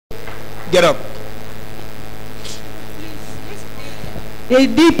Get up. They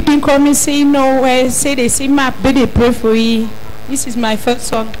deep in coming say nowhere. Say they see map, they pray for you. This is my first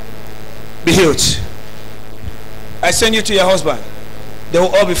son. Be healed. I send you to your husband. They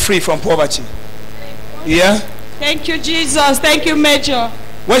will all be free from poverty. Yeah? Thank you, Jesus. Thank you, Major.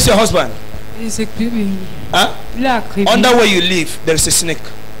 Where's your husband? Huh? Under where you live, there is a snake.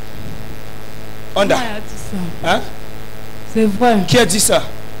 Under. Hein? C'est vrai. Qui a dit ça?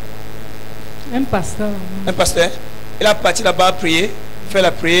 Un pasteur. Un pasteur? Il a parti là-bas prier, faire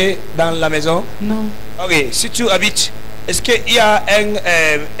la prière dans la maison? Non. Ok, si tu habites, est-ce qu'il y a un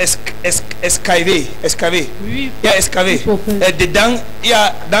escavé? Oui. Il y a escavé. Et dedans, il y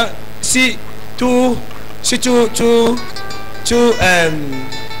a dans, si tu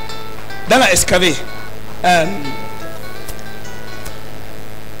dans la escavé,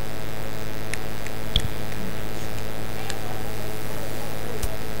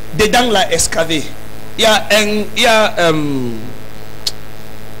 dedans la escavé, il y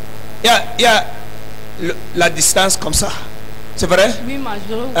a la distance comme ça, c'est vrai? Oui,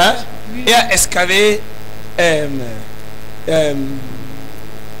 major. Hein? Oui. Il y a escavé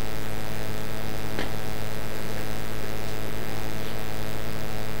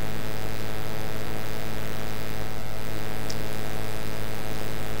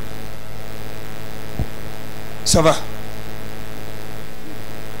ça va.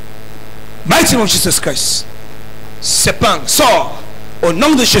 Mighty name of Jesus Christ. Sepang, sors au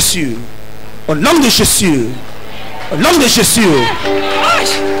nom de Jésus. Au nom de Jésus. Au nom de Jésus.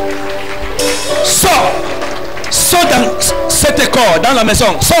 Sors. Sors dans cet corps, dans la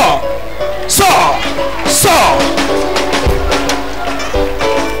maison. Sors. Sors. Sors.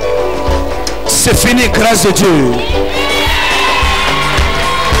 C'est fini, grâce de Dieu.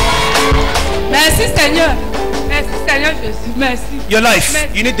 Merci Seigneur. Merci Seigneur Jésus. Merci. Your life,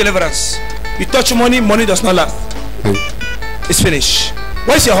 Merci. you need deliverance. You touch money, money does not last. It's finished.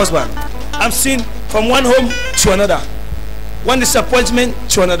 Where's your husband? I'm seeing from one home to another, one disappointment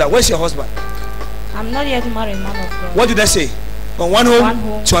to another. Where's your husband? I'm not yet married, man of God. What did I say? From one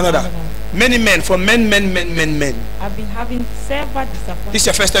home to another. Many men, from men. I've been having several disappointments. This is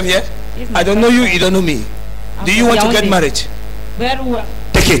your first time here? This is my I don't know first you, time. you don't know me. I'm Do you from want to get Yaoundé. married? Very well.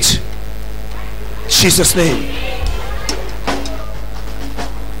 Take it. Jesus' name.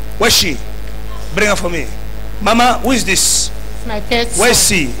 Where's she? Bring her for me. Mama, who is this? It's my first Where is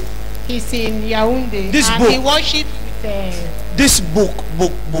son. she? He's in Yaoundé. This and book. he worships with This book.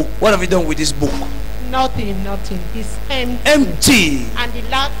 What have you done with this book? nothing. It's empty. Empty. And the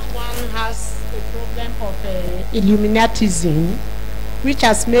last one has a problem of Illuminatism, which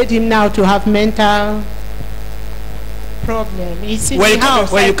has made him now to have mental problem. He's in Where the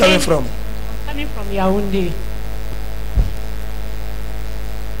house. you coming from? I'm coming from Yaoundé.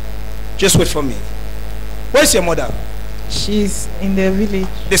 Just wait for me. Where's your mother? She's in the village.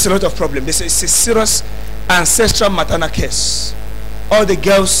 There's a lot of problem. It's a serious ancestral maternal case. All the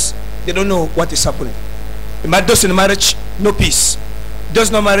girls, they don't know what is happening. Those in marriage, no peace. Those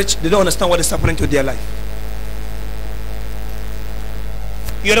no marriage, they don't understand what is happening to their life.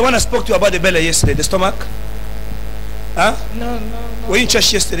 You're the one I spoke to about the belly yesterday, the stomach. Huh? No. Were you in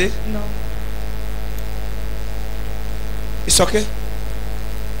church yesterday? No. It's okay.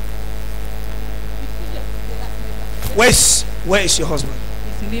 Where is your husband?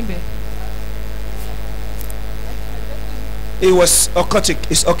 It's Limbe. It was occultic.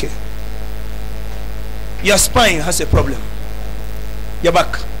 It's okay. Your spine has a problem. Your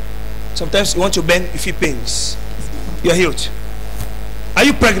back. Sometimes you want to bend, you feel pains. You're healed. Are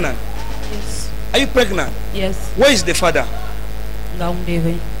you pregnant? Yes. Are you pregnant? Yes. Where is the father? Là où on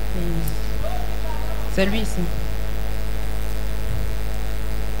est. C'est lui ici.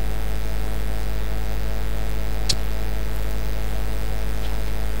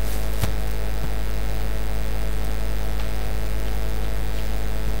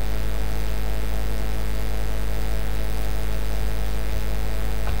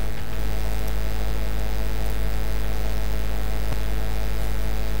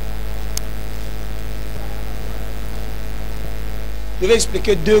 Je vais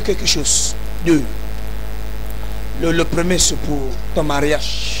expliquer quelque chose. Deux. Le premier, c'est pour ton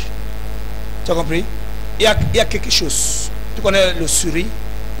mariage. Tu as compris? Il y a quelque chose. Tu connais le suri?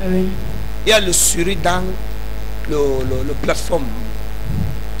 Oui. Il y a le suri dans le plateforme.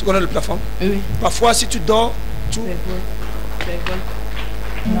 Tu connais le plateforme? Oui. Parfois, si tu dors, C'est vrai.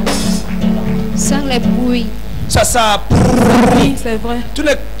 Sans les bruits. ça Oui, c'est vrai. tu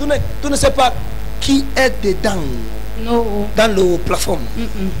ne sais pas qui est dedans. Non. Dans le plafond.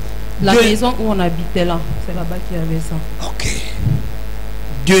 La maison où on habitait là, c'est là-bas qu'il y avait ça. Ok.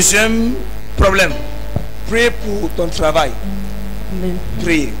 Deuxième problème, prie pour ton travail. Amen.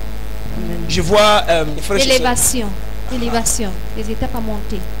 Priez. Amen. Je vois les frères et sœurs, Élévation. Élévation. Les étapes à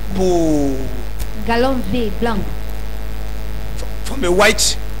monter. pour Galon V, blanc. from a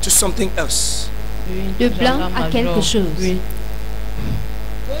white to something else. De blanc à quelque chose. Oui.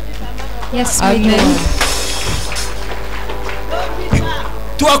 Yes, Amen. we do.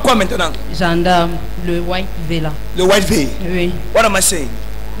 Toi quoi maintenant? Gendarme, le white vela. Le white veil. Oui. What am I saying?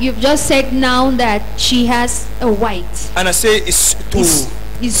 You've just said now that she has a white. And I say it's to.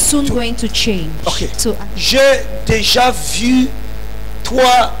 Is soon going to change. Okay. So, J'ai déjà vu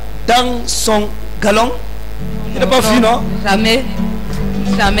toi dans son galon. Tu n'as pas vu, non? Jamais.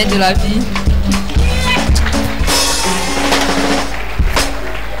 Jamais de la vie.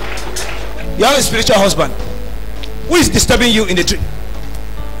 You have a spiritual husband who is disturbing you in the dream.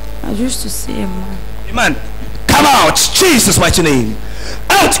 I used to see a man. Man, come out, Jesus' mighty name.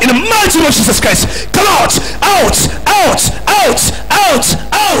 Out in the mighty name of Jesus Christ. Come out, out, out, out, out,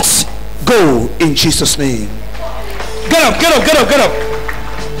 out. Go in Jesus' name. Get up, get up, get up, get up.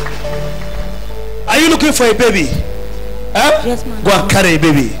 Are you looking for a baby? Huh? Yes, ma'am. Go and carry a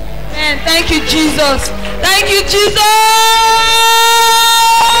baby. Amen. Thank you, Jesus. Thank you, Jesus.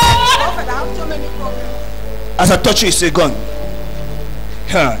 As I touch you, it's a gun.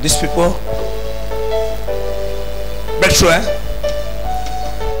 Huh, these people. Breakthrough, eh?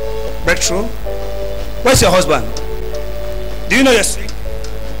 Breakthrough. Where's your husband? Do you know you're sick?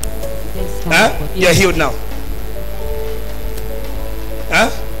 Yes, Huh? You're healed now. Hein?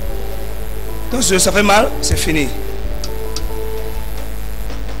 Donc si ça fait mal, c'est fini.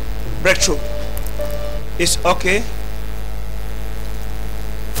 Breakthrough. It's okay.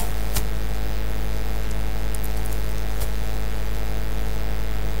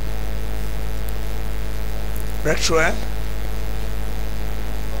 Breakthrough, eh?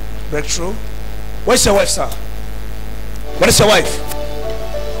 Breakthrough. Where's your wife, sir? What is your wife?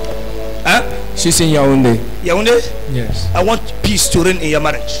 Huh? She's in Yaoundé. Yaoundé? Yes, I want peace to reign in your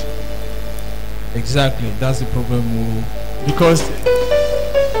marriage. exactly. That's the problem. Because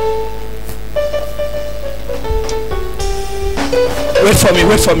Wait for me,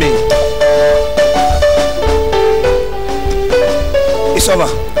 wait for me. It's over.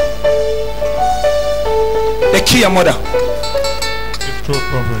 They kill your mother. It's true,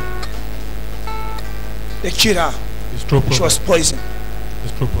 prophet. They killed her. It's true, She prophet. was poisoned.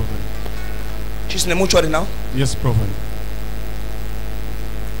 It's true, prophet. She's in the mortuary now. Yes, prophet.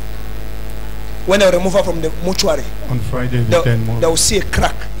 When they remove her from the mortuary, On Friday, the they 10 months. will see a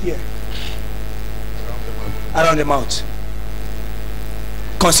crack here around the mouth.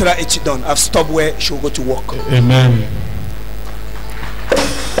 Consider it done. I've stopped where she will go to work. Amen.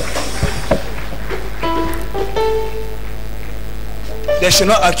 They should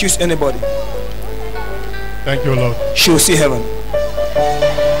not accuse anybody. Thank you, Lord. She will see heaven.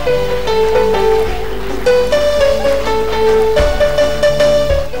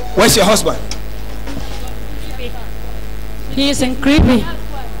 Where's your husband? He is in creepy.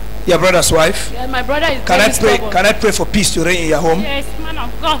 Your brother's wife? Yeah, my brother is Can I very pray? stubborn. Can I pray for peace to reign in your home? Yes, man of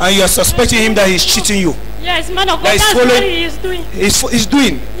God. And you are suspecting him that he's cheating you. Yes, man of God. That is That's following- what he is doing. He's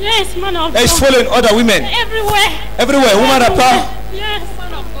doing. Yes, man of That is God. following other women Everywhere. everywhere. Woman Everywhere. apart. Yes,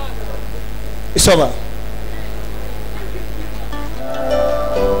 man of God. It's over.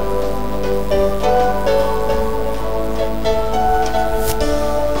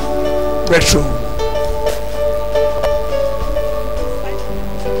 Breakthrough.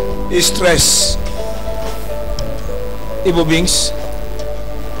 Is stress. Evil beings.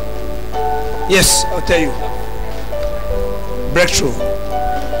 Yes, I'll tell you. Breakthrough.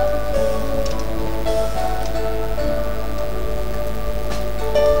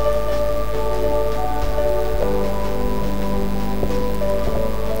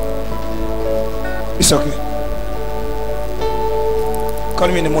 It's okay. Call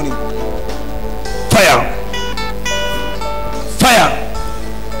me in the morning. Fire. Fire.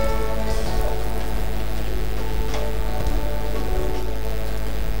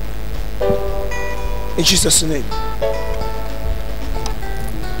 In Jesus' name.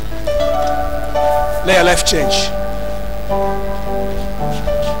 Let your life change.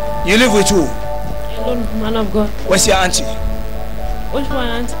 You live with who? Alone, man of God. Where's your auntie? Which one,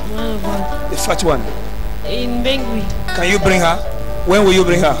 auntie? Man of God? The fat one. In Bengui. Can you bring her? When will you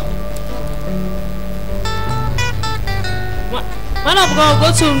bring her? Man of God,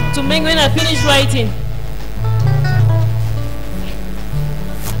 go to Bengui when I finish writing.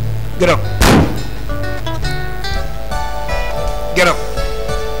 Get up. Get up.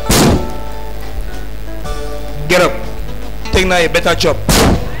 Get up. Take now a better job.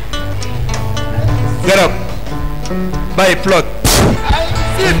 Get up. Buy a plot.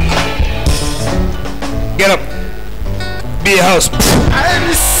 Get up. Be a house. I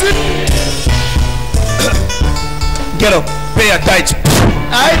receive. Get up. Pay your tithe.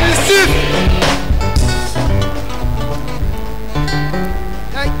 I receive.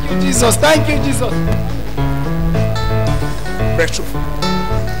 Thank you, Jesus. Thank you, Jesus. Breakthrough.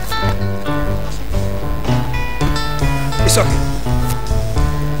 It's okay.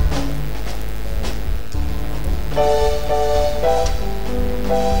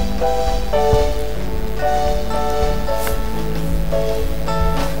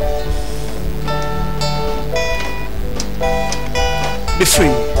 Be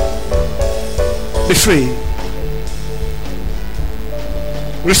free. Be free.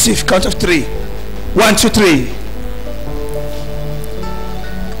 Receive. Count of 3. 1, 2, 3.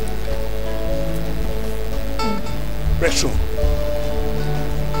 Breakthrough.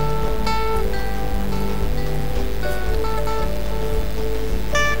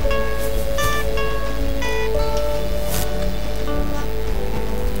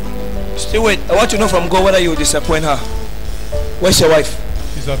 Still wait. I want to know from God whether you will disappoint her. Where's your wife?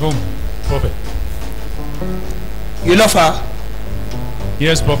 She's at home, Prophet. You love her?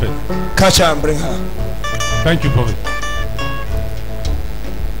 Yes, Prophet. Catch her and bring her. Thank you, Prophet.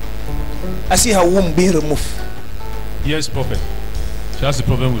 I see her womb being removed. Yes, Prophet. She has a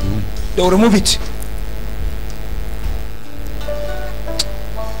problem with the womb. They will remove it.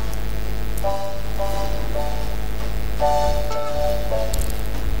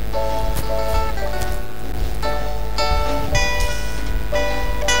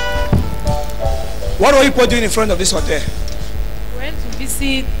 What were you people doing in front of this hotel? Went to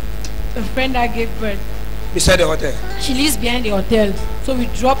visit a friend that gave birth. Beside the hotel? She lives behind the hotel. So we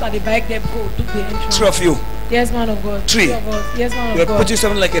dropped at the bike there before we took the entrance. 3 of you. Yes, man of God. 3 of us. Yes, man You're of God. putting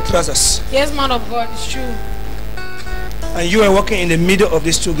something like a trousers. Yes, man of God. It's true. And you are walking in the middle of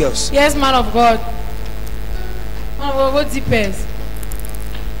these 2 girls. Yes, man of God. Man of God, what deepest?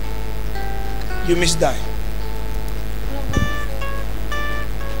 You must die.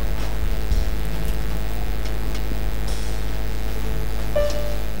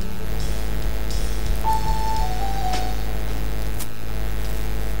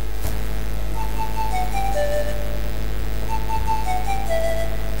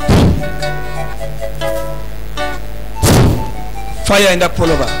 Fire in that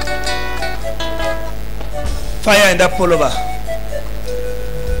pullover. Fire in that pullover.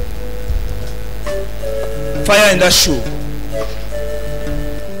 Fire in that shoe.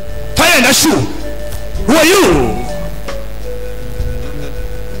 Fire in that shoe. Who are you?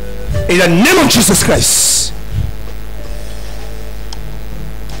 In the name of Jesus Christ.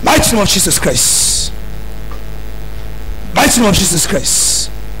 Mighty name of Jesus Christ. Mighty name of Jesus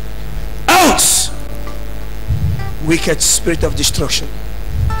Christ. Out! Wicked spirit of destruction.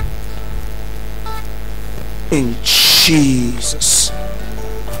 In Jesus'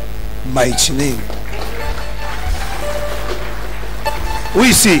 mighty name. Who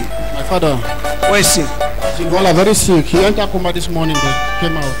is he? My father. Where is he? Well, very sick. He entered coma this morning, but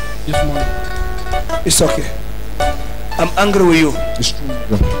came out this morning. It's okay. I'm angry with you. It's true.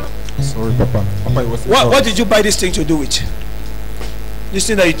 Yeah. Sorry, Papa. Papa, it was what did you buy this thing to do with? This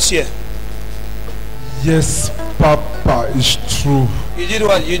thing that you tear. Yes, Papa, it's true. You did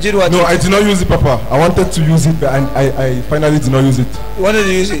what? You did what? No, I did not use it, Papa. I wanted to use it, but I finally did not use it. You wanted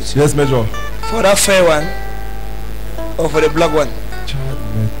to use it? Yes, Major. For that fair one? Or for the black one?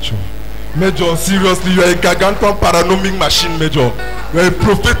 Major. Major, seriously, you are a gargantuan paranomic machine, Major. You are a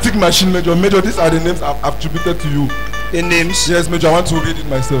prophetic machine, Major. Major, these are the names I've attributed to you. The names? Yes, Major, I want to read it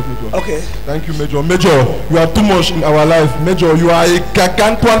myself, Major. Okay. Thank you, Major. Major, you are too much in our life. Major, you are a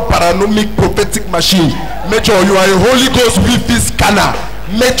gargantuan paranomic prophetic machine. Major, you are a Holy Ghost Wi-Fi scanner.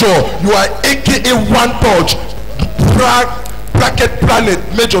 Major, you are AKA one touch. Bracket planet.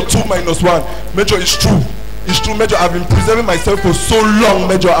 Major, 2 minus 1. Major, it's true. It's true, Major. I've been preserving myself for so long,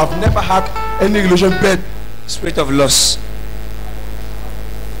 Major. I've never had any relation bed. Spirit of loss.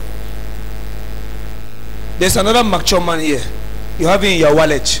 There's another mature man here. You have it in your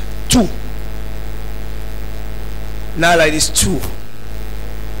wallet. 2. Now like this 2.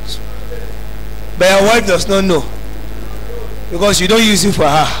 But your wife does not know. Because you don't use it for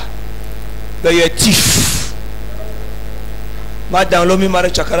her. But you're a thief. Madam, let me marry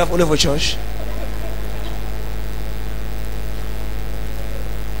Chakara only for church.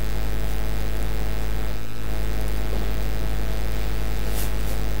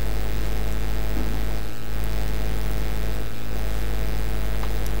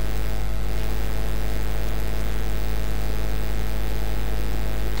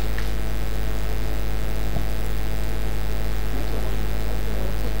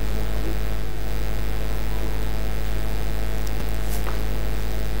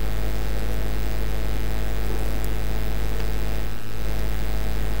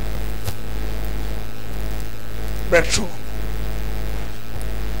 breakthrough.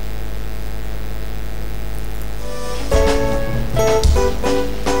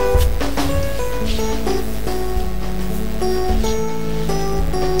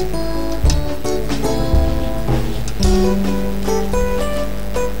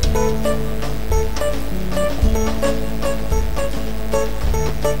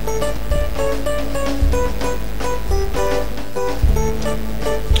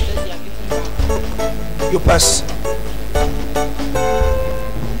 You pass.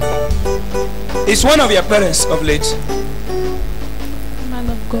 Is one of your parents of late? Man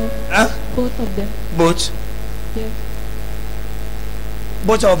of God. Huh? Both of them. Both? Yes.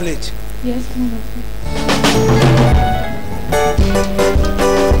 Both of late? Yes, man of God.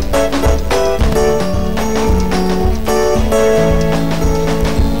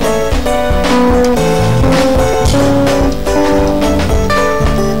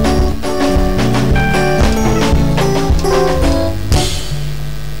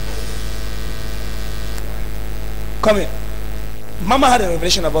 Come here. Mama had a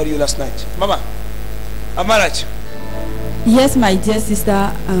revelation about you last night. Mama, am I right? Yes, my dear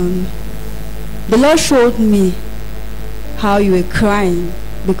sister. The Lord showed me how you were crying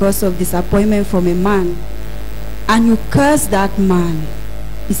because of disappointment from a man, and you cursed that man.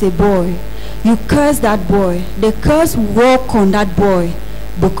 He's a boy. You cursed that boy. The curse worked on that boy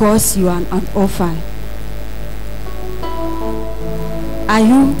because you are an orphan.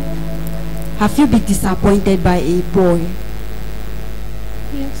 Have you been disappointed by a boy?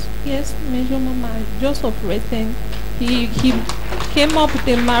 Yes, Major Mama. I just operated. He came up with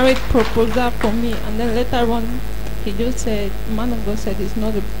a marriage proposal for me, and then later on, he just said, man of God said it's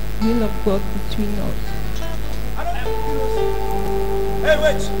not the will of God between us. Hey,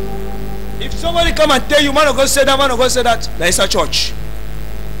 wait. If somebody come and tell you, man of God said that, man of God said that, there is a church.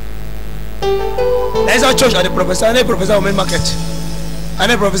 There is a church at the professor, and the professor will make market. And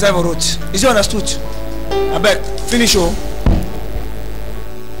the professor will wrote. Is it understood? I beg, finish you.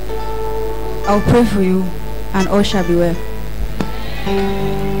 I'll pray for you, and all shall be well.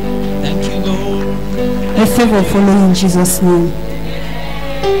 Thank you, Lord. A favor follow in Jesus' name.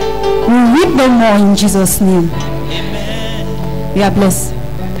 We weep no more in Jesus' name. Amen. We are blessed.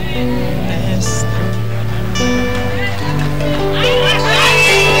 Yes.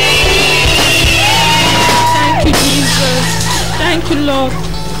 Thank you, Jesus. Thank you, Lord.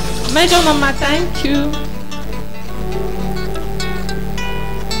 Major Mama, thank you.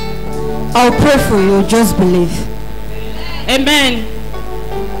 I'll pray for you, just believe. Amen.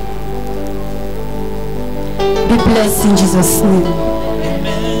 Be blessed in Jesus' name.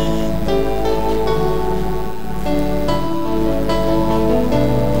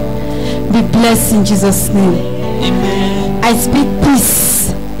 Be blessed in Jesus' name. Amen. I speak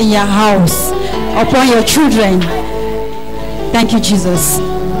peace in your house, upon your children. Thank you, Jesus.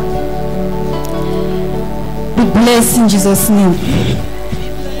 Be blessed in Jesus' name.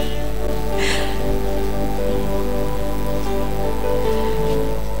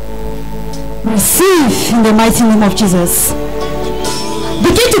 Receive in the mighty name of Jesus.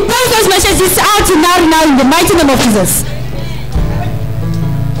 Begin to post those messages out now in the mighty name of Jesus. Speak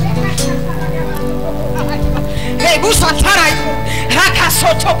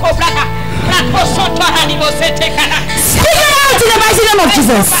it out in the mighty name of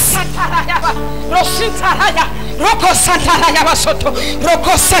Jesus. Roko Santa Raya Soto,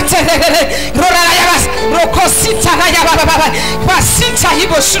 Roko Sete, Roko Sita Raya Baba, Basita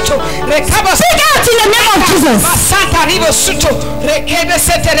Hibo Suto, Recabo. Speak out in the name of Jesus. Santa Ribo Suto, Rekebe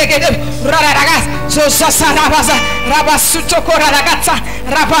Sete Regede, Raragas, Zosasa Rabaza, Rabasuto Koragata,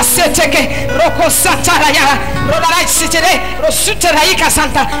 Rabasete, Roko Santa Raya, Rodarai City, Rosuta Raika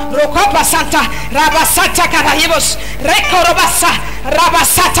Santa, Rokopa Santa, Rabasata Karayibos, Rekorobasa,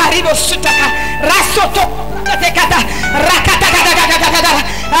 Rabasata Ribo Sutaka, Rasoto. Rakata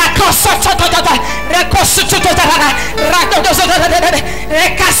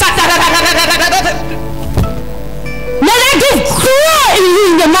May I give clear in you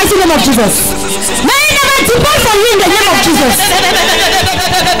in the mighty name of Jesus. May I never depart from you in the name of Jesus.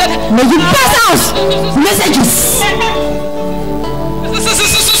 May you pass out messages.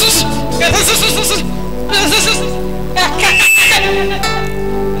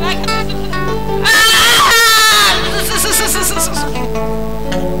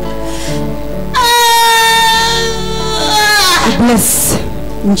 Be blessed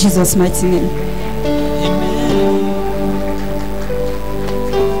in Jesus' mighty name.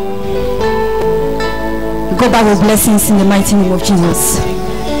 Go back with blessings in the mighty name of Jesus.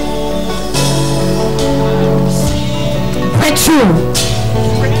 Breakthrough.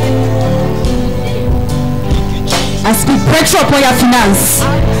 I speak breakthrough upon your finance.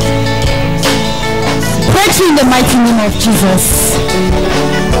 Breakthrough in the mighty name of Jesus.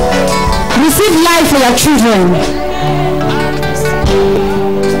 Receive life for your children.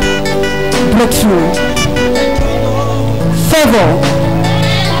 Breakthrough. Favor.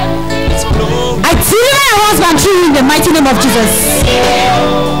 I deliver your husband through you in the mighty name of Jesus.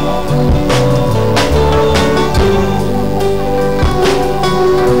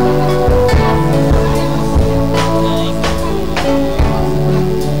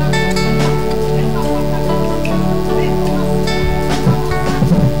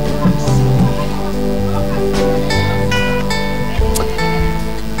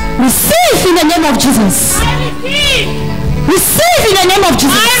 Receive in the name of Jesus. Receive in the name of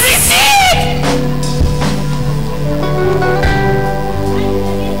Jesus. I receive.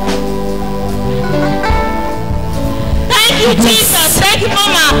 Thank you, Jesus. Thank you,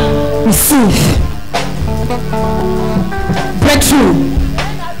 Mama. Receive. Breakthrough.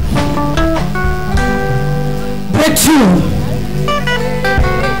 Breakthrough.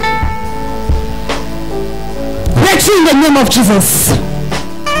 Breakthrough in the name of Jesus.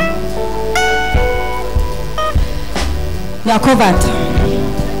 You are covered.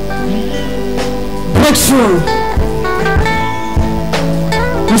 Breakthrough.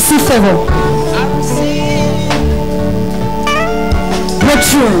 Receive favor.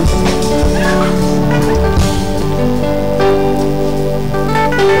 Breakthrough.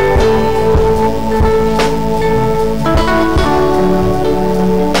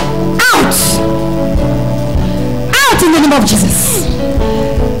 Out. Out in the name of Jesus.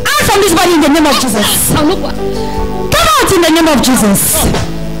 Out from this body in the name of Jesus. Out in the name of Jesus.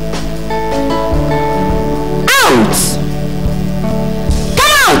 Out.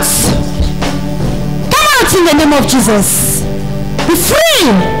 Come out. Come out in the name of Jesus. Be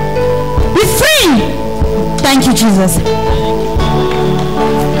free. Be free. Thank you, Jesus.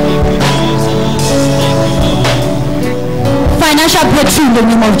 Financial breakthrough in the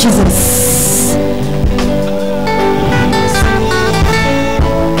name of Jesus.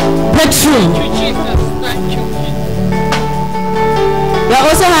 Breakthrough. We are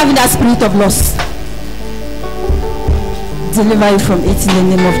also having that spirit of loss. Deliver you from it in the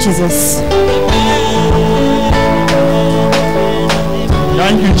name of Jesus.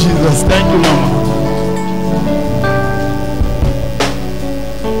 Thank you, Jesus. Thank you, Mama.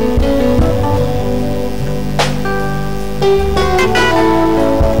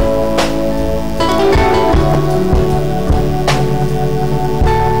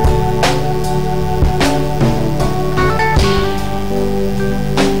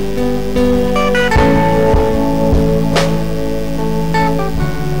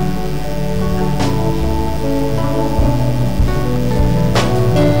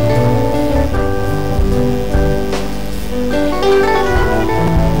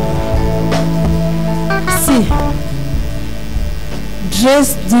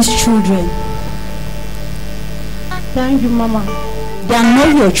 Dress these children. Thank you, Mama. They are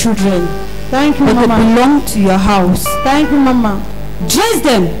not your children. Thank you, but Mama. they belong to your house. Thank you, Mama. Dress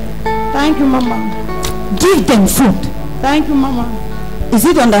them. Thank you, Mama. Give them food. Thank you, Mama. Is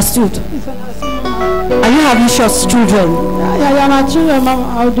it understood? It's understood, Mama. Are you having short children? Yeah, my children,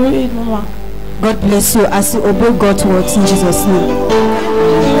 Mama. I'll do it, Mama. God bless you as you obey God's words in Jesus' name.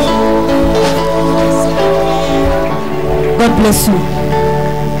 God bless you.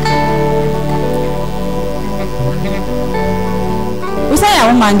 We say a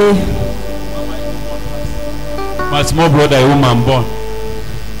woman there. My small brother, a woman born.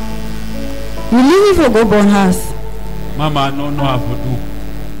 You leave it for go born house. Mama, I don't know how to do.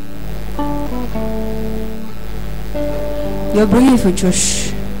 You're bringing it for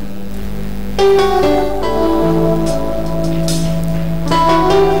church.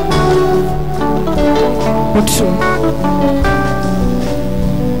 Breakthrough.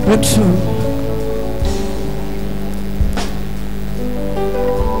 Breakthrough.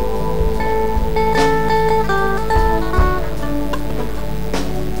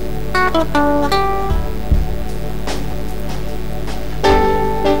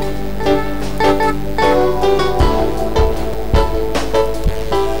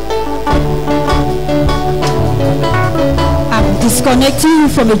 Disconnecting you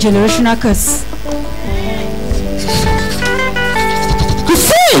from a generational curse. Be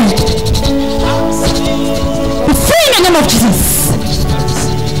free! Be free in the name of Jesus.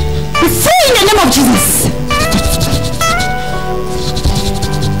 Be free in the name of Jesus.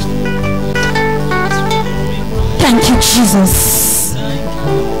 Thank you, Jesus.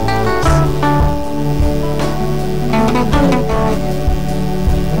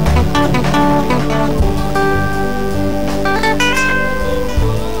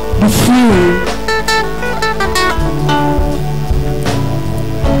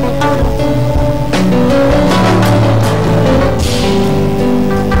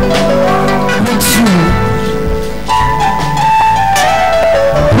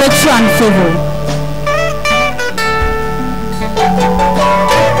 devil.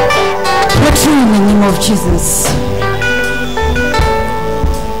 Breakthrough in the name of Jesus.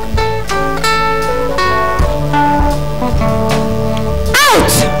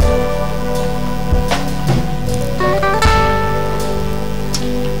 Out!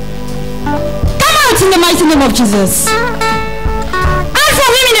 Come out in the mighty name of Jesus. Out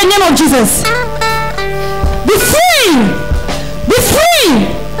from him in the name of Jesus. Be free! Be free!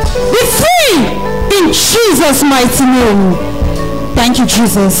 Be free! In Jesus' mighty name. Thank you,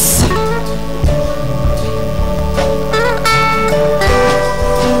 Jesus.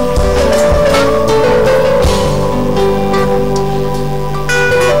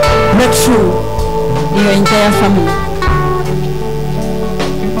 Breakthrough in your entire family.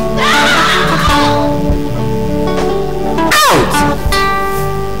 Out!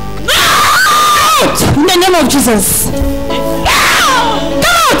 Out! In the name of Jesus.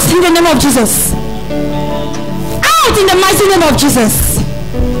 Come out in the name of Jesus. Out in the mighty name of Jesus.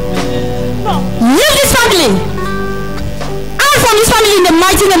 Leave this family. Out from this family in the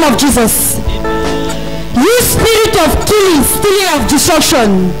mighty name of Jesus. You spirit of killing, stealing, of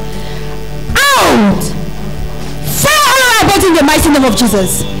destruction. Out! Fire all over our body in the mighty name of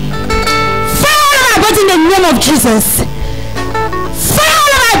Jesus. Fire all over our body in the name of Jesus. Fire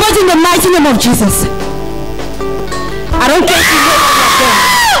all over our body in the mighty name of Jesus. I don't care if you know what you've done.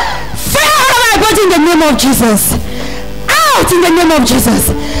 Fire all over our body in the name of Jesus. Out in the name of Jesus.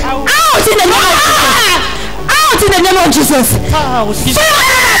 Out in the name of Jesus. Out in the name of Jesus. Fire all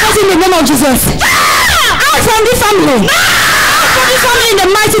over our body in the name of Jesus. Out from this family. Out from this family in the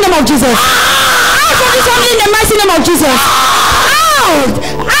mighty name of Jesus. Out from this family in the mighty name of Jesus. Out!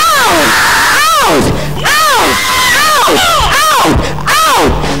 Out! Out! Out! Out! Out!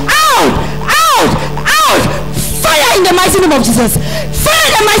 Out! Out! Out! Fire in the mighty name of Jesus. Fire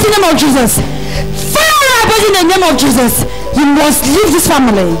in the mighty name of Jesus. Fire on our body in the name of Jesus. You must leave this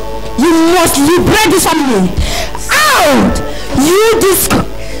family. You must liberate this family. Out! You this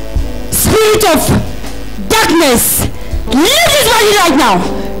spirit of darkness. Leave this body right now.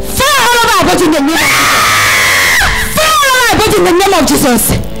 Fire all over our body in the name of Jesus. Fire all over our body in the name of Jesus.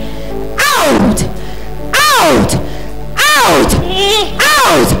 Out! Out! Out! Out!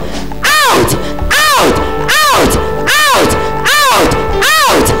 Out! Out! Out! Out! Out!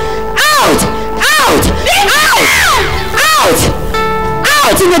 Out! Out! Out! Out!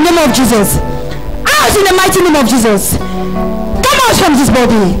 Out in the name of Jesus. Out in the mighty name of Jesus. Come out from this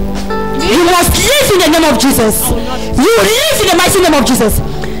body. You must live in the name of Jesus. You live in the mighty name of Jesus.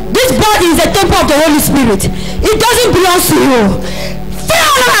 This body is a temple of the Holy Spirit. It doesn't belong to you. Fire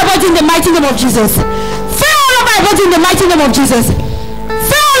all over our body in the mighty name of Jesus. Fire all over our body in the mighty name of Jesus.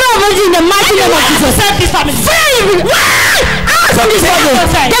 Fire all over our body in the mighty name of Jesus. Fire out from this body.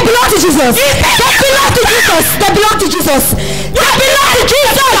 They belong to Jesus. They belong to Jesus. They belong to Jesus. They belong to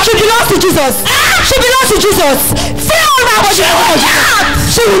Jesus. She belongs to Jesus. She belongs to Jesus. Fire all over our body.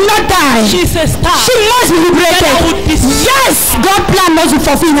 She will not die. She's a star. She must be liberated. Yes, God's plan must be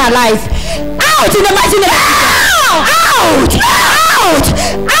fulfilled in her life. Out in the mighty name of Jesus. Out! Out!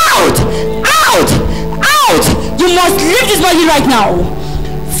 Out! Out! Out! You must leave this body right now.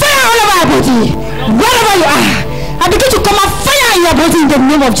 Fire all over our body. Wherever you are. I begin to come out fire in your body in the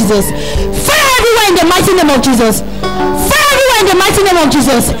name of Jesus. Fire everywhere in the mighty name of Jesus. Fire everywhere in the mighty name of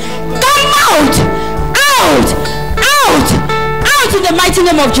Jesus. Come out! Out! Out! Out in the mighty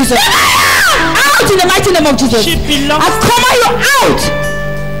name of Jesus. Out in the mighty name of Jesus. I command you out.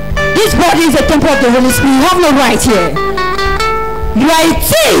 This body is a temple of the Holy Spirit. You have no right here. You are a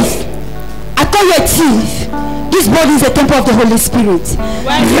thief. I call you a thief. This body is a temple of the Holy Spirit.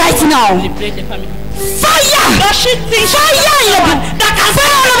 Right now. Fire! Fire in your body.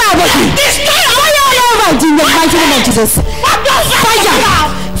 Fire all over our body. Fire all over in the mighty name of Jesus. Fire!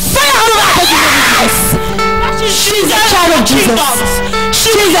 Fire all over our body in the name of Jesus. She's a child of Jesus.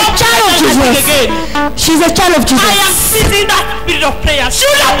 She's a child of Jesus. She's a child of Jesus. I am seizing that spirit of prayer. She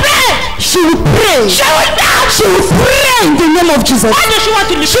will pray. She will pray. She will dance. She will pray in the name of Jesus. Why does she want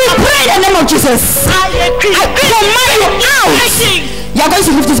to live? She will pray in the name of Jesus. I command you out. You are going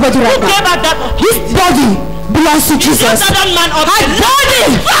to lift this body right now. This body belongs to Jesus. Her body is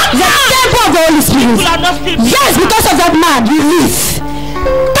the temple of the Holy Spirit. Yes, because of that man, you live.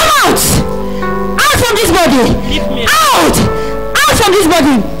 Come out. Out from this body. Out! Out from this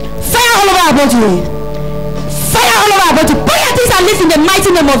body. Fire all over our body. Fire all over our body. Put your things and live in the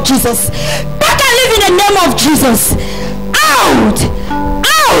mighty name of Jesus. Back and live in the name of Jesus. Out!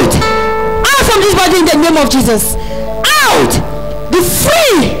 Out! Out from this body in the name of Jesus. Out! Be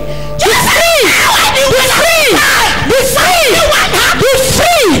free! Be free! Be free! Be free! Be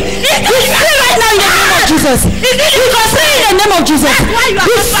free! Be Jesus. Be free in the name of Jesus.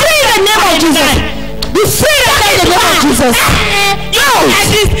 Be free in the name of Jesus. Be free in the name of Jesus.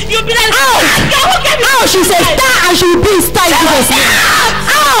 Out. Out. She says star and she will be star in Jesus' name.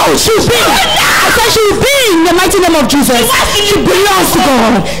 Out. She will be. I said she will be in the mighty name of Jesus. She belongs to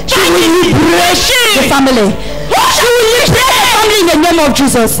God. She will liberate the family. She will liberate the family in the name of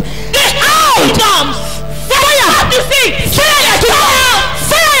Jesus. Out. Fire. Fire your kingdom.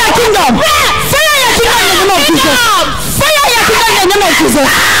 Fire your kingdom. Fire your kingdom in the name of Jesus. Fire your kingdom in the name of Jesus.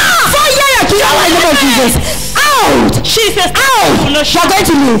 Fire your kingdom in the name of Jesus. Out. Jesus. Out. You're going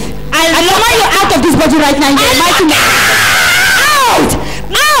to leave. I command you out of this body right now in the mighty name. Out.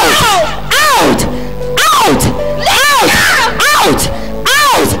 Out. Out. Out. Out.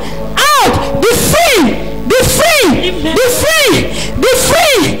 Out. Out. Be free. Be free. Be free. Be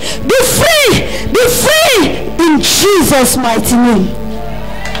free. Be free. Be free. In Jesus' mighty name.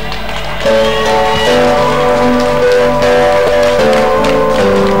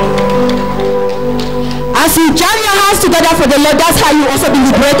 As you join your hands together for the Lord, that's how you also be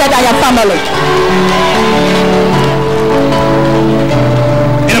liberated and your family.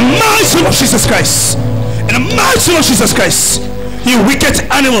 In the mighty name of Jesus Christ. In the mighty name of Jesus Christ. You wicked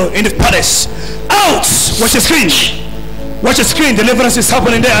animal in the palace. Out! Watch your screen. Watch your screen. Deliverance is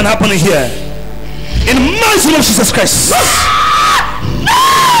happening there and happening here. In the mighty name of Jesus Christ.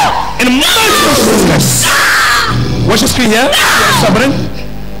 In the mighty name of Jesus Christ. Watch your screen here. What's happening?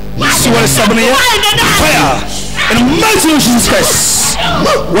 See what is happening here? Fire! In the mighty name of Jesus Christ.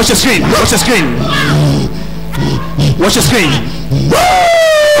 Watch your screen. Watch your screen. Watch your screen.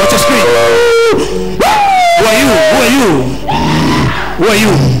 Watch your screen. Who are you? Who are you? Who are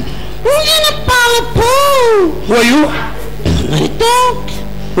you? Who are you?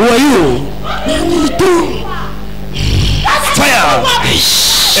 Who are you? Fire!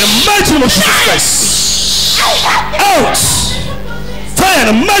 In the mighty name of Jesus Christ. Out! Fire in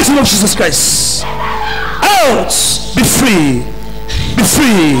the mighty name of Jesus Christ. Out! Be free. Be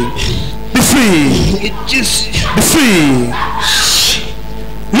free. Be free. Be free.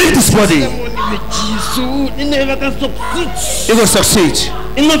 Leave this body. You will succeed.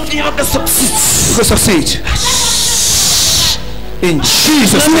 You will succeed. In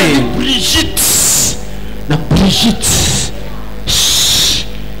Jesus' name.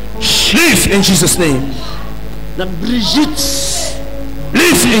 Live in Jesus' name.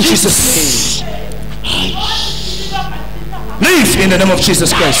 Live in Jesus' name. Live in the name of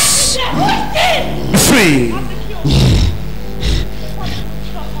Jesus Christ. Be free.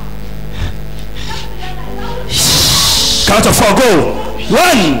 Count of 4. Go. 1,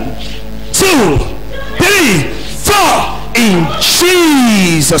 2, 3, 4. In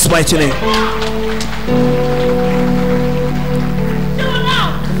Jesus' mighty name.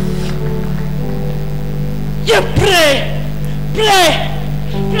 You pray. Pray.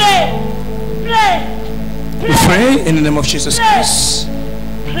 We pray in the name of Jesus Christ.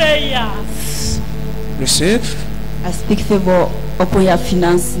 Prayers. Receive. I speak favor upon your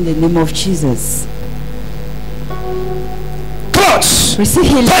finance in the name of Jesus. God. Receive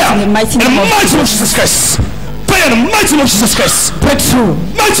healing in the mighty name of Jesus Christ. Fire in the mighty name of Jesus Christ. Breakthrough.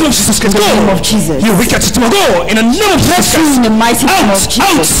 Mighty name of Jesus Christ. In the name of Jesus. You wicked demon. Go in the name of Jesus Christ. In the mighty name of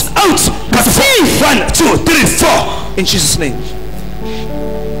Jesus. Out. 1, 2, 3, 4. In Jesus' name.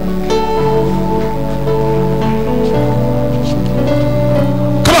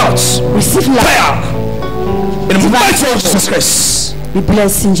 Come out. Receive life. Fire. In the mighty name of Jesus Christ. Be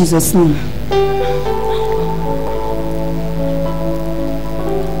blessed in Jesus' name.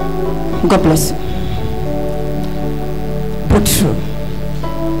 God bless you. Breakthrough.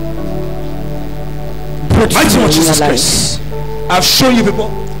 Mighty name of Jesus Christ. I've shown you people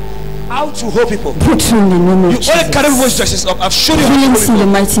how to hold people. Breakthrough in the name of Jesus. You only carry people's dresses up. I've shown you how to Healing hold in the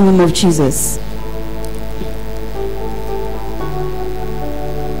people. mighty name of Jesus.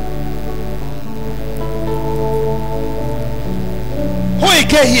 When you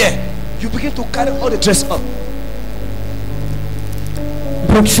get here, you begin to carry all the dress up.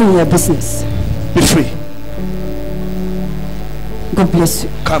 Breakthrough in your business. Be free. God bless you.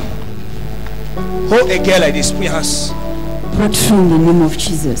 Come. Hold a girl like this. Put your hands. Breakthrough in the name of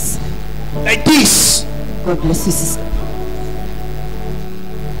Jesus. Like this. God bless you, sister.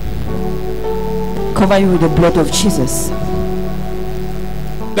 Cover you with the blood of Jesus.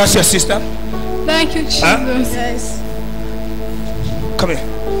 That's your sister? Thank you, Jesus. Yes. Come here.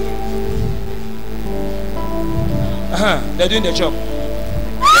 They're doing their job.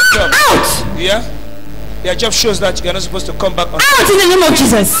 Their job. Out! Yeah? Their job shows that you're not supposed to come back on. Out in the name of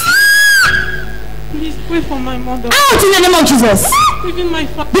Jesus. Please pray for my mother. Out in the name of Jesus. Even my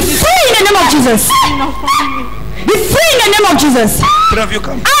family. Be free in the name of Jesus. Be free in the name of Jesus. Three of you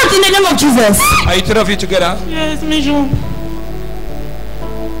come. Out in the name of Jesus. Are you three of you together? Yes, Major.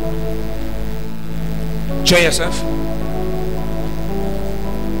 Join yourself.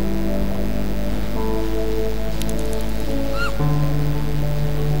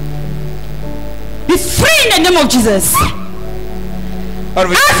 Be free in the name of Jesus. Out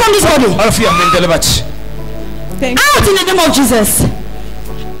from this body. All of you have been delivered. Out in the name of Jesus.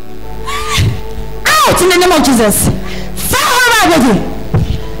 Out in the name of Jesus. Fire all my body.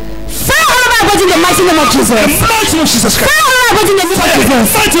 Fire all my body in the mighty name of Jesus. In the mighty name of Jesus Christ. Fire all my body in the name of Jesus. In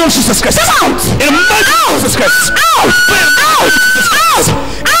the mighty name of Jesus Christ. Come out. In the mighty name of Jesus Christ. Out. Out. Out.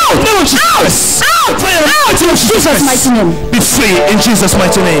 Out. In the name of Jesus Christ. Out. Out. In Jesus' mighty name. Be free in Jesus'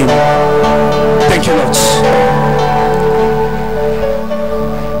 mighty name. Thank you, Lord.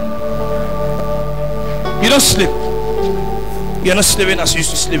 You don't sleep. You're not sleeping as you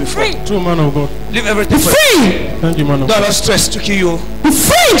used to sleep before. True man of God. Leave everything Be for free. Thank you, man of Don't God. allow stress to kill you. Be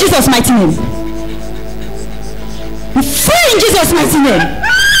free in Jesus' mighty name. Be free in Jesus' mighty name.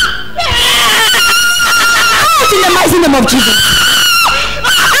 Out in the mighty name of Jesus.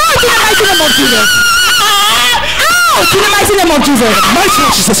 Out in the mighty name of Jesus. Out in the mighty name of Jesus. Mighty name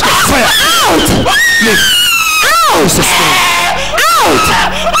of Jesus Christ. Fire. Out. Leave. Out. Out.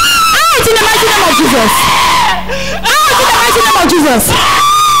 Out in the mighty name of Jesus. Out in the mighty name of Jesus.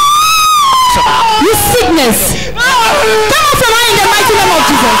 You sickness. Come out from her in the mighty name of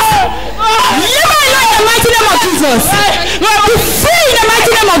Jesus. Leave her alone in the mighty name of Jesus. Be free in the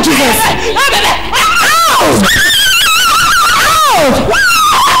mighty name of Jesus. Out. Out.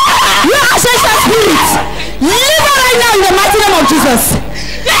 You ancestral spirit. Leave her right now in the mighty name of Jesus.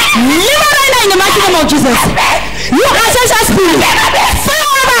 Leave her right now in the mighty name of Jesus. You ancestral spirit. Fire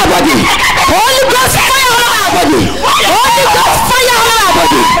all over our body. Holy Ghost fire all over our body. Holy Ghost fire all over our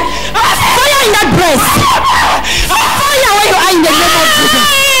body. Fire in that breast. Fire where you are in the name of Jesus.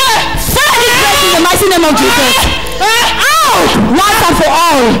 Fire this breast in the mighty name of Jesus. Out once and for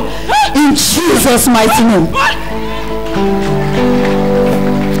all in Jesus' mighty name.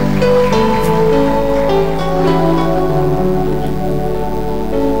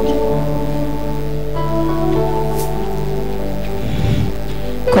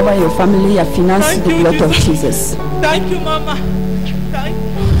 Cover your family, your finances, the blood of Jesus. Thank you, Mama. Thank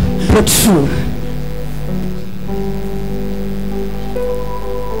you. Breakthrough.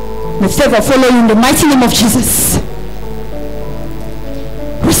 May favor follow you in the mighty name of Jesus.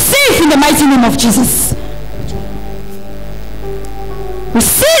 Receive in the mighty name of Jesus.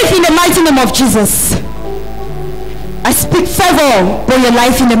 Receive in the mighty name of Jesus. I speak favor for your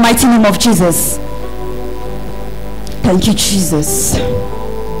life in the mighty name of Jesus. Thank you, Jesus.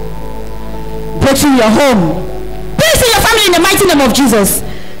 Breakthrough in your home. Peace in your family in the mighty name of Jesus.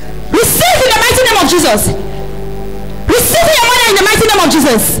 Receive in the mighty name of Jesus. Receive in your mother in the mighty name of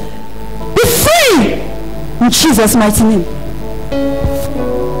Jesus. Be free in Jesus' mighty name.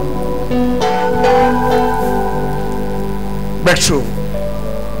 Breakthrough.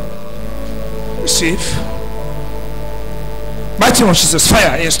 Receive. Mighty name of Jesus.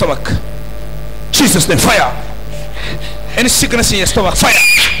 Fire in your stomach. Jesus name. Fire. Any sickness in your stomach. Fire.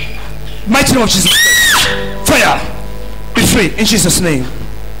 Mighty name of Jesus Christ. Fire. Be free in Jesus' name.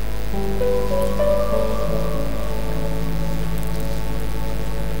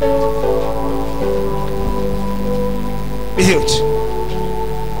 Be healed.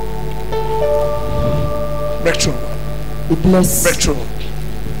 Breakthrough. Be blessed. Breakthrough.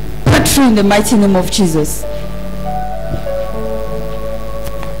 Breakthrough in the mighty name of Jesus.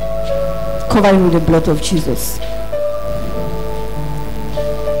 Cover him with the blood of Jesus.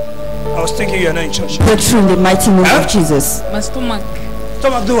 I was thinking you are not in church. Breakthrough in the mighty name of Jesus. My stomach.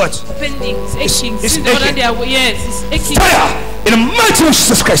 Stomach do what? Pending. It's aching. It's Since the other aching. day, yes, it's aching. Fire in the mighty name of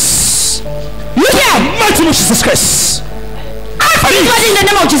Jesus Christ. You hear? Mighty name of Jesus Christ. I for this body in the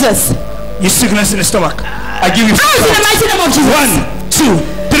name of Jesus. You sickness in the stomach. I give you Out in the mighty name of Jesus. 1, 2,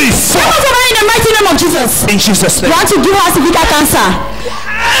 3, 4. Come out of her in the mighty name of Jesus. In Jesus' You name. want to give her cervical cancer?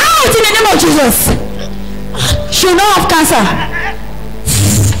 Out in the name of Jesus. She will not have cancer.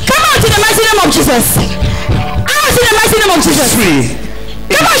 Come out in the mighty name of Jesus. Out in the mighty name of Jesus. Free.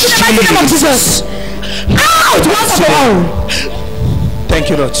 Come out in the mighty name of Jesus. Out once for all. Thank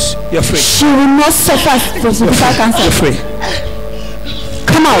you, Lord. You're free. She will not suffer from cervical cancer. You're free.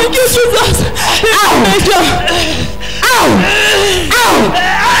 Come out. Thank you, Jesus. Out. Major. Out. Out.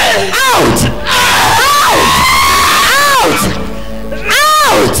 Out. Out.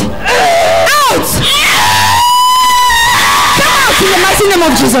 Out. Out. Come out in the mighty name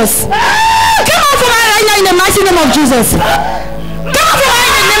of Jesus. Come out from her right now in the mighty name of Jesus. Come out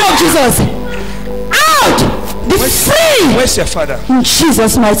in the name of Jesus. Out. Be free. Where's your father? In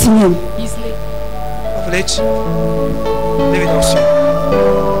Jesus' mighty name. He's late. Of late. Leave it also.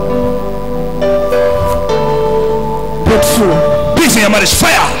 Breakthrough. Peace in your marriage.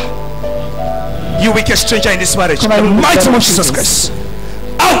 Fire. You wicked stranger in this marriage. In the mighty name of Jesus Christ.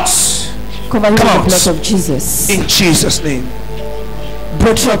 Out. Cover you with Come the out. blood of Jesus. In Jesus' name.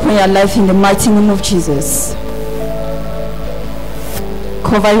 Breakthrough upon your life in the mighty name of Jesus.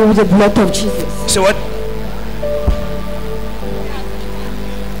 Cover you with the blood of Jesus. Say what?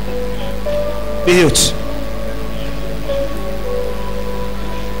 Be healed.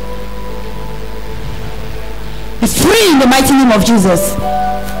 Be free in the mighty name of Jesus.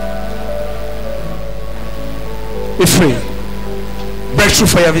 Be free. Breakthrough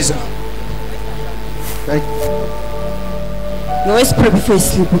for your visa. You always pray before you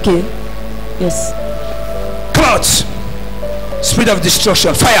sleep, okay? Yes. Come out. Spirit of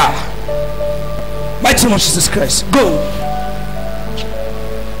destruction. Fire. Mighty name of Jesus Christ. Go.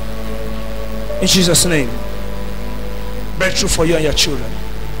 In Jesus' name. Breakthrough for you and your children.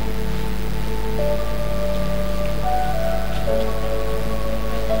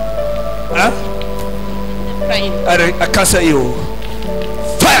 Huh? I cancel you.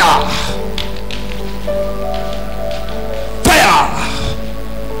 Fire.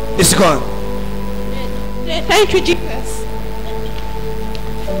 Fire. It's gone. Thank you, Jesus.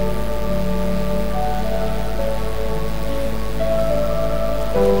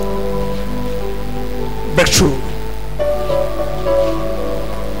 Breakthrough.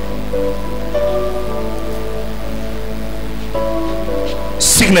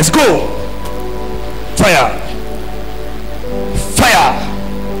 Sickness, go. Fire. Fire.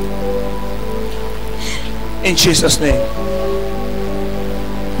 In Jesus' name.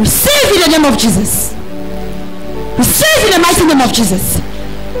 Receive in the name of Jesus. Receive in the mighty name of Jesus.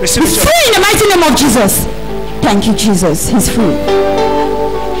 Receive Be it. free in the mighty name of Jesus. Thank you, Jesus. He's free.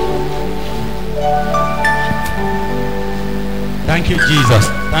 Thank you, Jesus.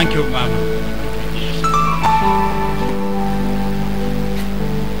 Thank you, Mama.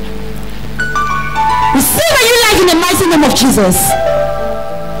 Receive a new life in the mighty name of Jesus.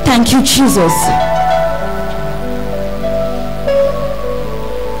 Thank you, Jesus.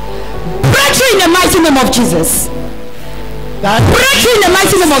 Breakthrough in the mighty name of Jesus. Breakthrough in the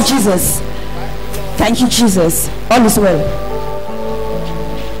mighty name of Jesus. Thank you, Jesus. All is well.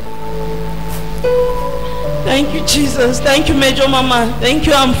 Thank you, Jesus. Thank you, Major Mama. Thank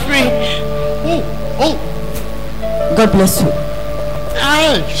you, I'm free. God bless you.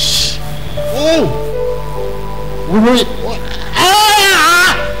 Wait.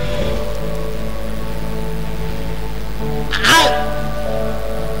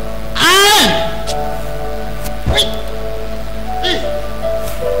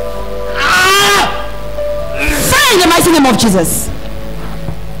 Fire in the mighty name of Jesus.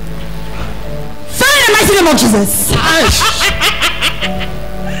 Fire in the mighty name of Jesus. Fire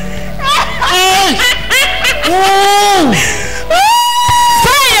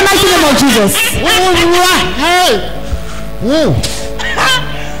in the mighty name of Jesus.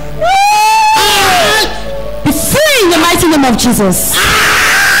 Be free in the mighty name of Jesus. Fire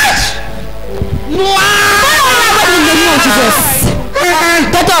in the name of Jesus.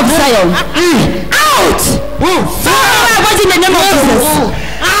 Daughter of Zion. Out. Fire in the name of Jesus.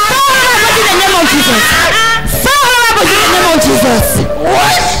 Fire in the name of Jesus. Fire in the name of Jesus.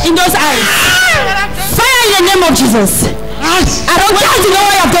 In those eyes. Fire in the name of Jesus. I don't care to know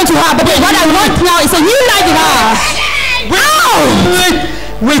what I've done to her, but what I want now is a new life in her.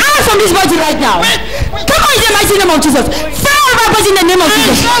 Out from this body right now. Come on in the mighty name of Jesus. Fire rappers in the name of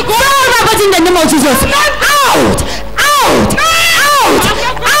Jesus. Fire rappers in the name of Jesus. Out. Out. Out. Out.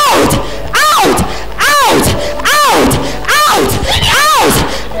 Out. Out. Out. Out. Out.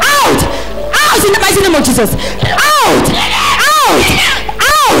 Out. Out in the mighty name of Jesus. Out. Out.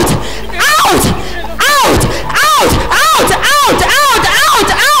 Out. Out. Out. Out. Out. Out. Out. Out.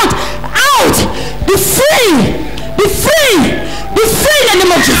 Out. Out. Be free. Be free. Be free in the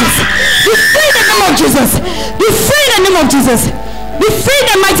name of Jesus. Be free in the name of Jesus. Be free in the name of Jesus. Be free in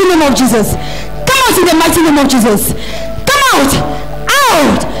the mighty name of Jesus. Come out in the mighty name of Jesus. Come out.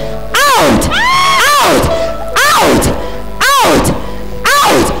 Out. Out. Out. Out. Out.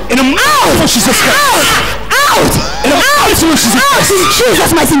 Out. In the mouth of Jesus Christ. Out. In the mouth of Jesus Out Christ. in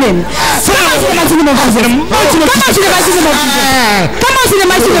Jesus' mighty name. Come out in the mighty name of Jesus. Come out in the mighty name of Jesus. Come out in the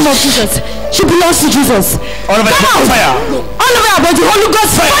mighty name of Jesus. She belongs to Jesus. All over fire. All over our body. Holy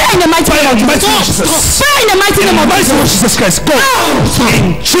Ghost fire in the mighty name of Jesus. Fire in the mighty name of Jesus Christ. Go.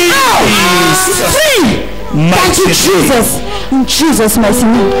 In Jesus. Free. Thank you, Jesus. In Jesus' mighty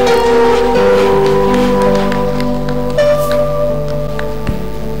name.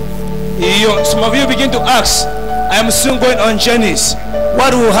 Some of you begin to ask, I am soon going on journeys.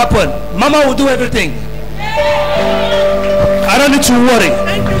 What will happen? Mama will do everything. I don't need to worry.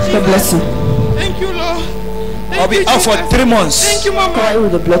 God bless you. Thank you, Lord. I'll be out for 3 months. Thank you, Mama. Cover you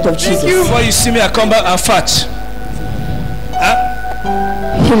with the blood of Jesus. Before you see me, I come back and fat.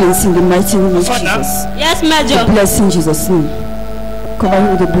 Healings in the mighty name of Fat now? Jesus. Yes, Major. Bless in Jesus' name. Cover you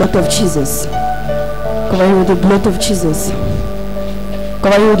with the blood of Jesus. Cover you with the blood of Jesus.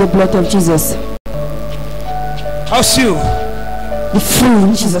 Cover you with the blood of Jesus. I'll see you. Be free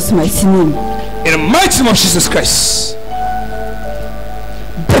in Jesus' mighty name. In the mighty name of Jesus Christ.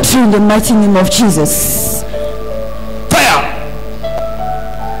 Break free in the mighty name of Jesus. Fire!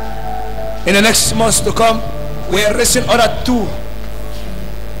 In the next months to come, we are raising other 2.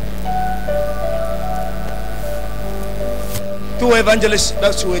 Two evangelists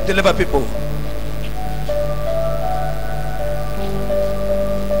that will deliver people.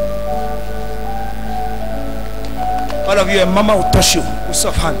 All of you, a mama will touch you with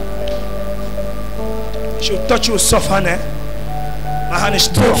soft hand. She will touch you with soft hand. My hand is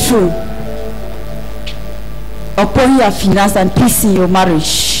strong. True. Upon your finance and peace in your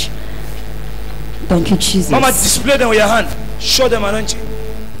marriage. Thank you, Jesus. Mama, display them with your hand. Show them anointing.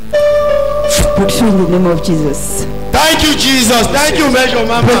 Breakthrough in the name of Jesus. Thank you, Jesus. Thank you, Major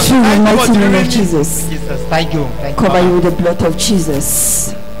Mama. Breakthrough in the mighty name of Jesus. Jesus, thank you. Thank you, Cover Mama. you with the blood of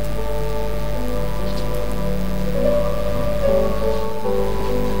Jesus.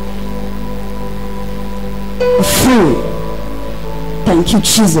 Free. Thank you,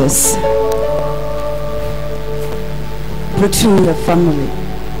 Jesus. Breakthrough in your family.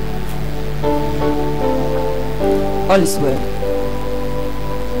 All is well.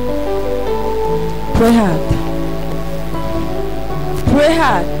 Pray hard. Pray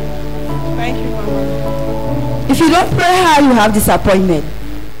hard. Thank you, Mama. If you don't pray hard, you have disappointment.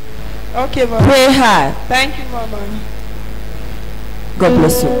 Okay, Mama. Pray hard. Thank you, Mama. God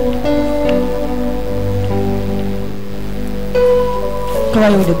bless you. Cover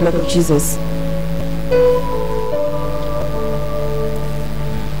you with the blood of Jesus.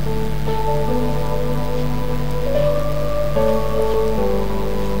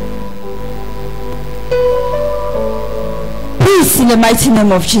 Peace in the mighty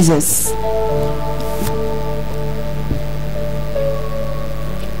name of Jesus.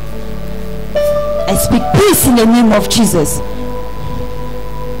 I speak peace in the name of Jesus.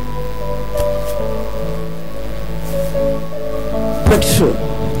 Breakthrough.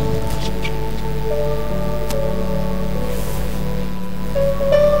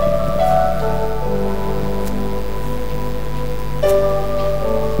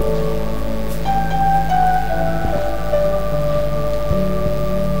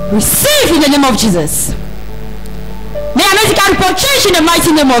 Receive in the name of Jesus. May a medical report change in the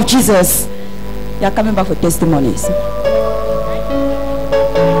mighty name of Jesus. You are coming back for testimonies.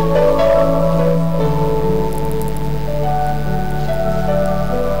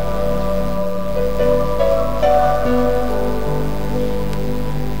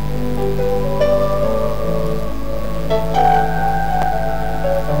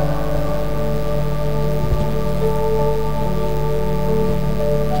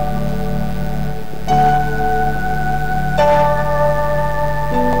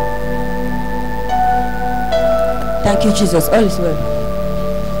 Thank you, Jesus. All is well.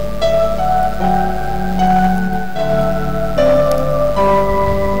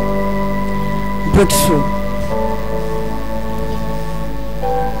 Breakthrough.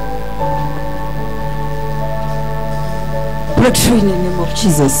 Breakthrough in the name of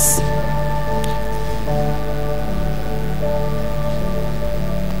Jesus.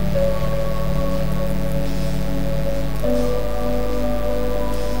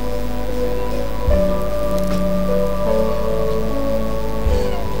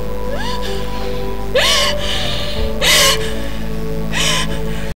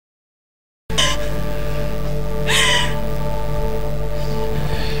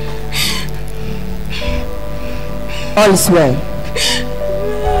 All is well.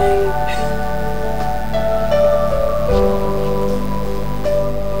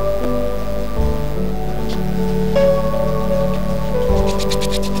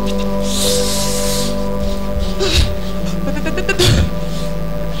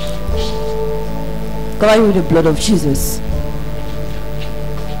 Cover you with the blood of Jesus.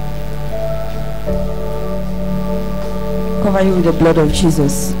 Cover you with the blood of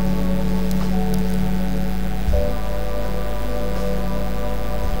Jesus.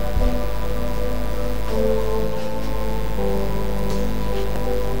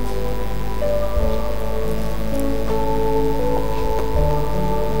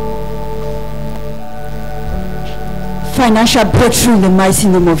 financial breakthrough in the mighty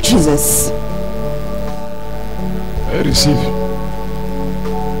name of Jesus. I receive.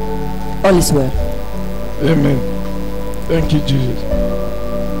 All is well. Amen. Thank you, Jesus.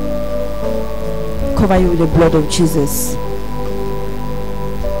 Cover you with the blood of Jesus.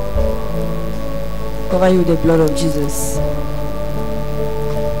 Cover you with the blood of Jesus.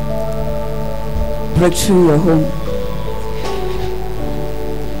 Breakthrough in your home.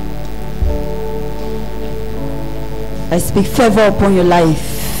 I speak favor upon your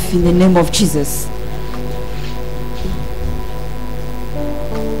life in the name of Jesus.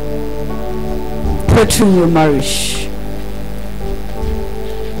 Breakthrough in your marriage.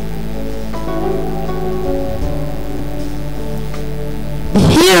 Be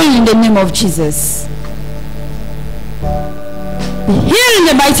healed in the name of Jesus. Be healed in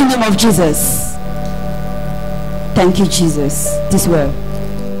the mighty name of Jesus. Thank you, Jesus. This well.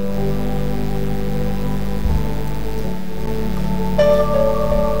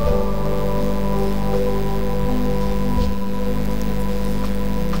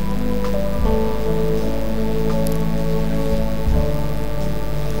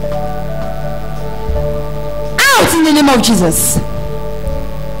 Out in the name of Jesus.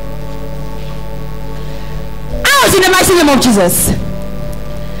 Out in the mighty name of Jesus.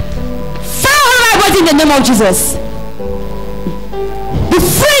 Fire my body in the name of Jesus. Be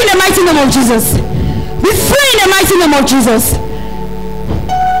free in the mighty name of Jesus. Be free in the mighty name of Jesus.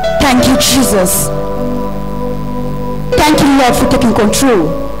 Thank you, Jesus. Thank you, Lord, for taking control.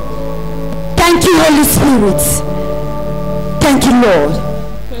 Thank you, Holy Spirit. Thank you, Lord.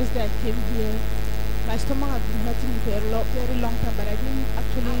 First day I came here, my stomach had been hurting me for a very long time, but I didn't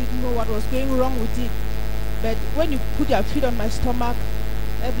actually know what was going wrong with it. But when you put your feet on my stomach,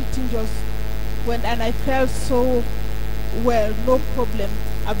 everything just went, and I felt so well, no problem.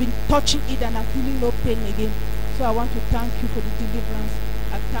 I've been touching it and I'm feeling no pain again. So I want to thank you for the deliverance.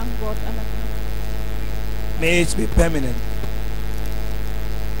 I thank God and I thank you. May it be permanent.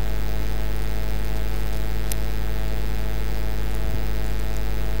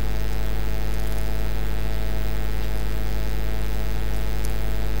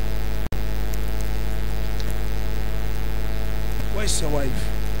 Where's your wife?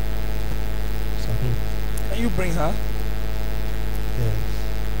 Can you bring her? Yes.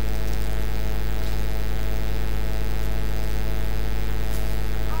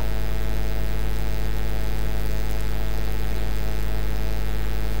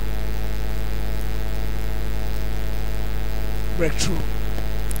 Breakthrough.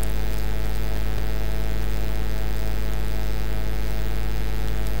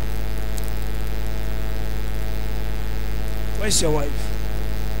 Where's your wife?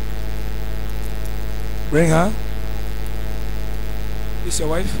 Bring her. Is your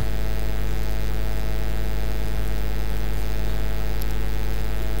wife?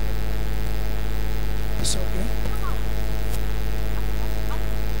 It's okay.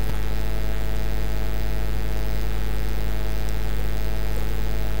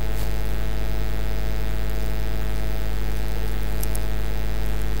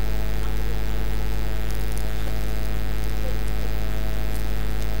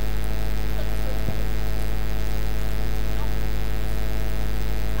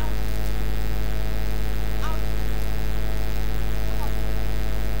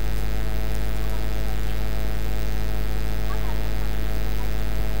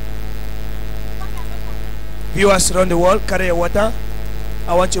 Viewers around the world, carry your water.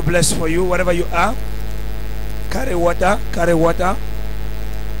 I want to bless for you wherever you are. Carry water, carry water.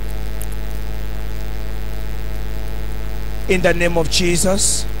 In the name of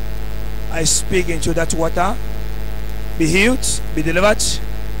Jesus, I speak into that water. Be healed, be delivered,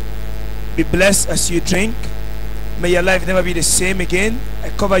 be blessed as you drink. May your life never be the same again. I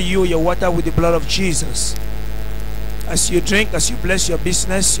cover you, your water, with the blood of Jesus. As you drink, as you bless your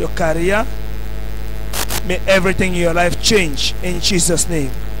business, your career, may everything in your life change in Jesus'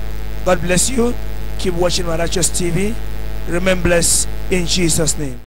 name. God bless you. Keep watching my Righteous TV. Remain blessed in Jesus' name.